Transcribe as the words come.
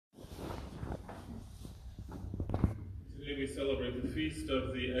we celebrate the feast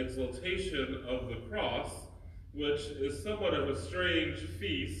of the Exaltation of the Cross, which is somewhat of a strange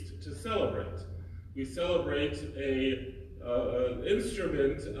feast to celebrate. We celebrate an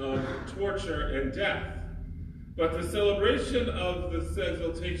instrument of torture and death. But the celebration of this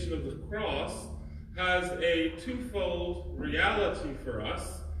Exaltation of the Cross has a twofold reality for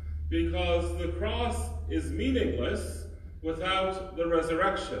us, because the cross is meaningless without the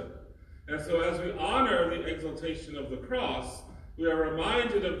resurrection. And so as we honor the exaltation of the cross, we are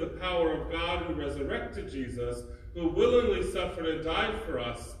reminded of the power of God who resurrected Jesus, who willingly suffered and died for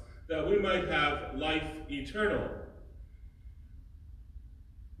us, that we might have life eternal.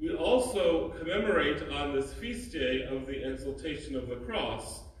 We also commemorate on this feast day of the exaltation of the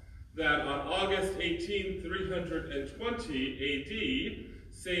cross that on August 18, 320 AD,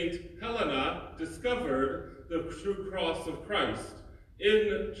 Saint Helena discovered the true cross of Christ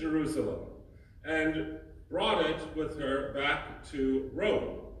in Jerusalem and brought it with her back to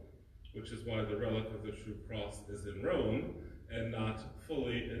Rome, which is why the relic of the true cross is in Rome and not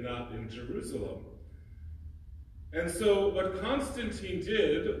in Jerusalem. And so what Constantine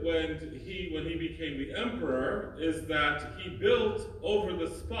did when he became the emperor is that he built over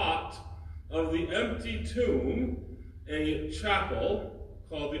the spot of the empty tomb a chapel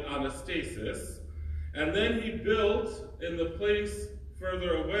called the Anastasis, and then he built in the place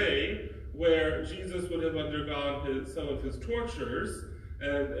further away where Jesus would have undergone some of his tortures,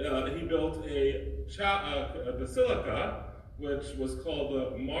 and he built a basilica, which was called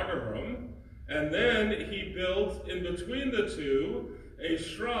the Martyrum, and then he built in between the two a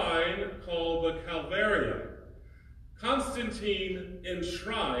shrine called the Calvarium. Constantine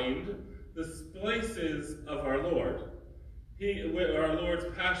enshrined the places of our Lord, our Lord's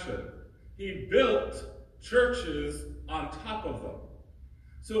Passion. He built churches on top of them.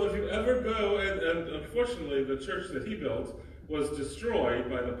 So if you ever go, and unfortunately the church that he built was destroyed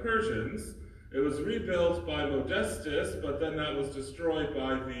by the Persians. It was rebuilt by Modestus, but then that was destroyed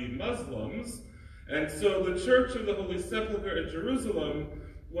by the Muslims. And so the Church of the Holy Sepulchre in Jerusalem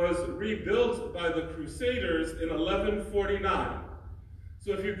was rebuilt by the Crusaders in 1149.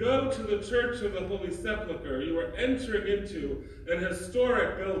 So if you go to the Church of the Holy Sepulchre, you are entering into an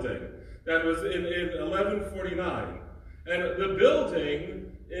historic building that was in 1149. And the building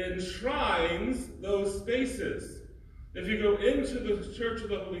enshrines those spaces. If you go into the Church of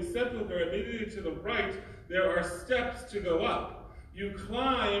the Holy Sepulchre, immediately to the right, there are steps to go up. You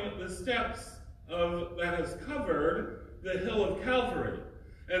climb the steps that has covered the hill of Calvary,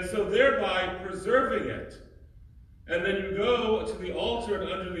 and so thereby preserving it. And then you go to the altar, and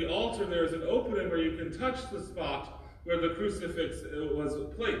under the altar there is an opening where you can touch the spot where the crucifix was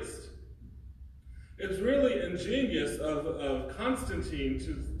placed. It's really ingenious of Constantine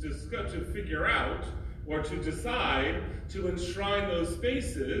to figure out or to decide to enshrine those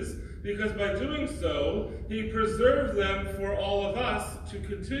spaces, because by doing so, he preserved them for all of us to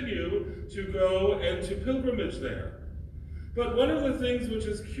continue to go and to pilgrimage there. But one of the things which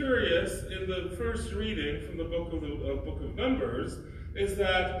is curious in the first reading from the book of Numbers is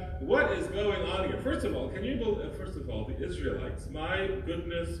that what is going on here? First of all, the Israelites, my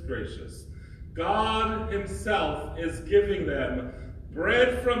goodness gracious, God himself is giving them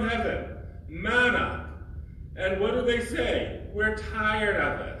bread from heaven, manna. And what do they say? We're tired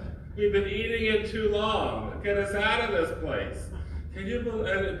of it. We've been eating it too long. Get us out of this place. Can you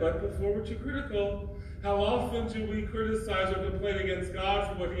believe? But before we're too critical, how often do we criticize or complain against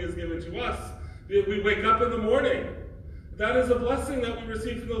God for what he has given to us? We wake up in the morning. That is a blessing that we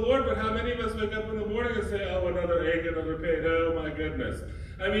receive from the Lord, but how many of us wake up in the morning and say, oh, another egg, another pain, oh my goodness.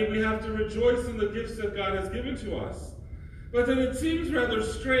 I mean, we have to rejoice in the gifts that God has given to us. But then it seems rather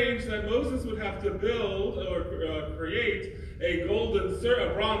strange that Moses would have to build or create a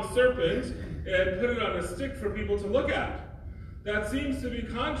bronze serpent and put it on a stick for people to look at. That seems to be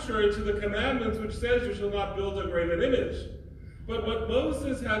contrary to the commandments which says you shall not build a graven image. But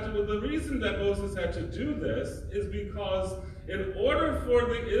the reason that Moses had to do this is because in order for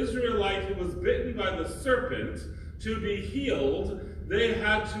the Israelite who was bitten by the serpent to be healed, they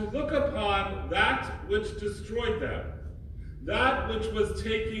had to look upon that which destroyed them. That which was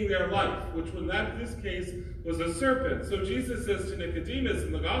taking their life, which in this case was a serpent. So Jesus says to Nicodemus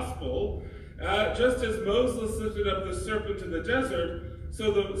in the Gospel, just as Moses lifted up the serpent in the desert,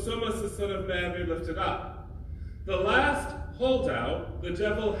 so must the Son of Man be lifted up. The last holdout the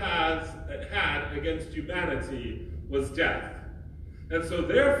devil had against humanity was death. And so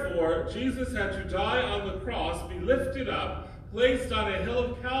therefore, Jesus had to die on the cross, be lifted up, placed on a hill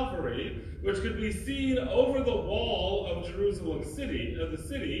of Calvary, which could be seen over the wall of Jerusalem city,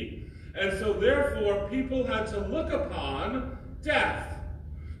 And so therefore, people had to look upon death.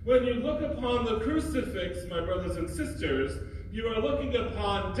 When you look upon the crucifix, my brothers and sisters, you are looking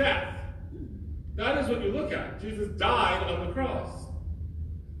upon death. That is what you look at. Jesus died on the cross.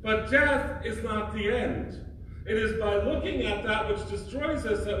 But death is not the end. It is by looking at that which destroys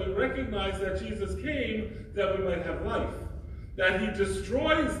us that we recognize that Jesus came that we might have life. That he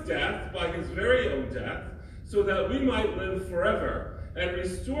destroys death by his very own death so that we might live forever and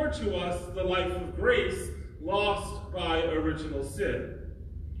restore to us the life of grace lost by original sin.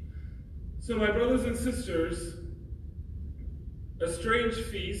 So my brothers and sisters, a strange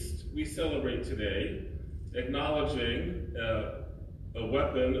feast we celebrate today, acknowledging a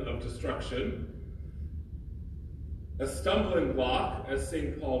weapon of destruction, a stumbling block, as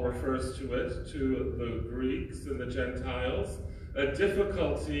St. Paul refers to it, to the Greeks and the Gentiles, a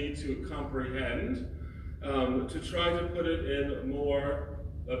difficulty to comprehend, to try to put it in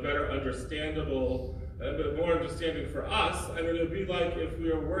a better understandable, a bit more understanding for us. I mean, it would be like if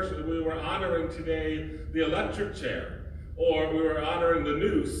we were honoring today the electric chair, or we were honoring the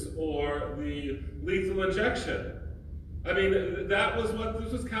noose, or the lethal injection. I mean,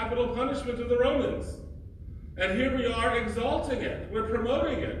 this was capital punishment of the Romans. And here we are exalting it. We're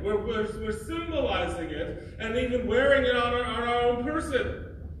promoting it. We're symbolizing it, and even wearing it on our own person.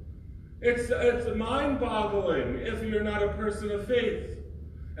 It's mind-boggling if you're not a person of faith,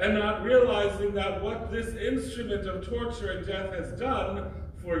 and not realizing that what this instrument of torture and death has done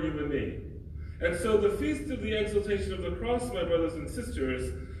for you and me. And so the Feast of the Exaltation of the Cross, my brothers and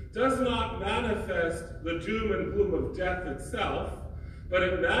sisters, does not manifest the doom and gloom of death itself, but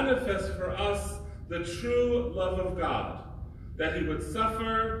it manifests for us the true love of God, that he would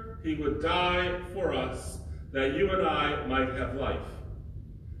suffer, he would die for us, that you and I might have life.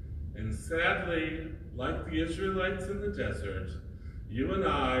 And sadly, like the Israelites in the desert, you and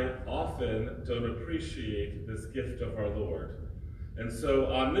I often don't appreciate this gift of our Lord. And so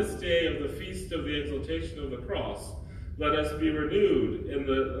on this day of the Feast of the Exaltation of the Cross, let us be renewed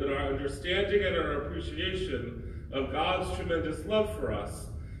in our understanding and our appreciation of God's tremendous love for us.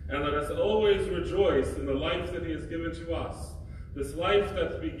 And let us always rejoice in the life that he has given to us, this life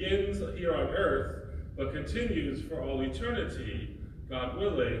that begins here on earth, but continues for all eternity, God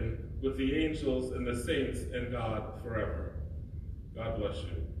willing, with the angels and the saints and God forever. God bless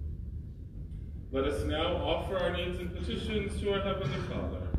you. Let us now offer our needs and petitions to our Heavenly Father.